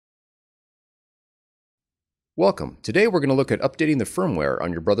Welcome. Today we're going to look at updating the firmware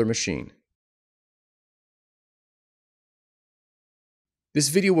on your brother machine. This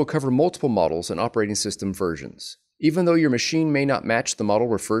video will cover multiple models and operating system versions. Even though your machine may not match the model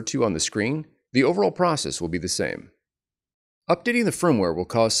referred to on the screen, the overall process will be the same. Updating the firmware will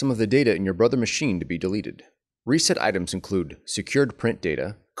cause some of the data in your brother machine to be deleted. Reset items include secured print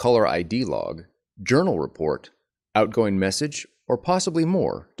data, caller ID log, journal report, outgoing message, or possibly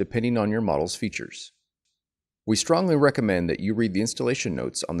more, depending on your model's features. We strongly recommend that you read the installation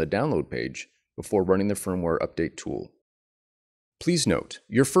notes on the download page before running the firmware update tool. Please note,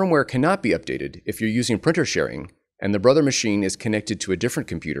 your firmware cannot be updated if you're using printer sharing and the brother machine is connected to a different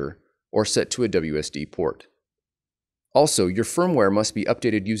computer or set to a WSD port. Also, your firmware must be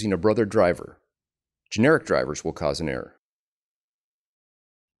updated using a brother driver. Generic drivers will cause an error.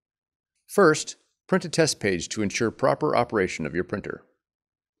 First, print a test page to ensure proper operation of your printer.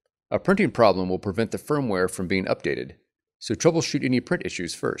 A printing problem will prevent the firmware from being updated, so troubleshoot any print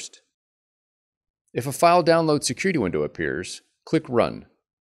issues first. If a file download security window appears, click Run.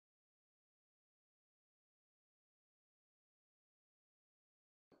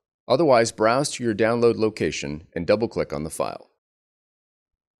 Otherwise, browse to your download location and double-click on the file.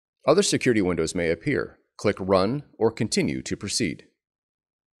 Other security windows may appear. Click Run or Continue to proceed.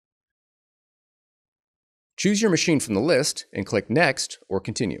 Choose your machine from the list and click Next or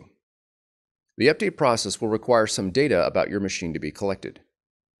Continue. The update process will require some data about your machine to be collected.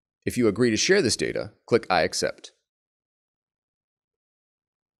 If you agree to share this data, click I accept.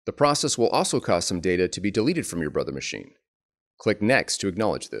 The process will also cause some data to be deleted from your brother machine. Click Next to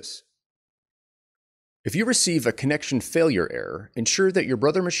acknowledge this. If you receive a connection failure error, ensure that your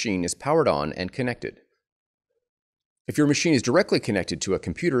brother machine is powered on and connected. If your machine is directly connected to a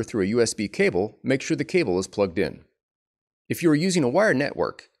computer through a USB cable, make sure the cable is plugged in. If you are using a wired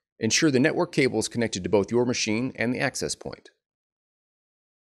network, ensure the network cable is connected to both your machine and the access point.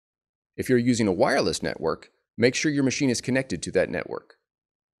 If you're using a wireless network, make sure your machine is connected to that network.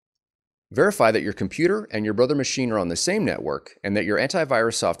 Verify that your computer and your brother machine are on the same network and that your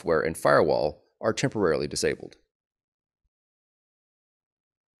antivirus software and firewall are temporarily disabled.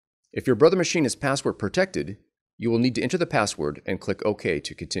 If your brother machine is password protected, you will need to enter the password and click OK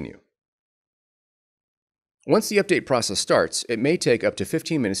to continue. Once the update process starts, it may take up to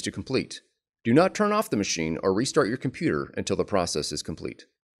 15 minutes to complete. Do not turn off the machine or restart your computer until the process is complete.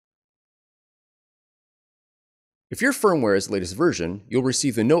 If your firmware is the latest version, you'll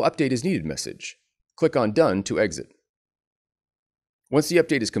receive the No Update is Needed message. Click on Done to exit. Once the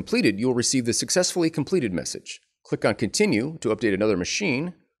update is completed, you'll receive the Successfully Completed message. Click on Continue to update another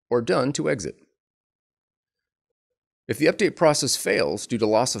machine, or Done to exit. If the update process fails due to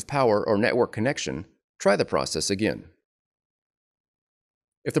loss of power or network connection, try the process again.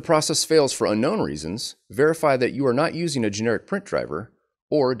 If the process fails for unknown reasons, verify that you are not using a generic print driver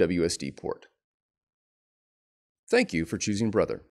or WSD port. Thank you for choosing Brother.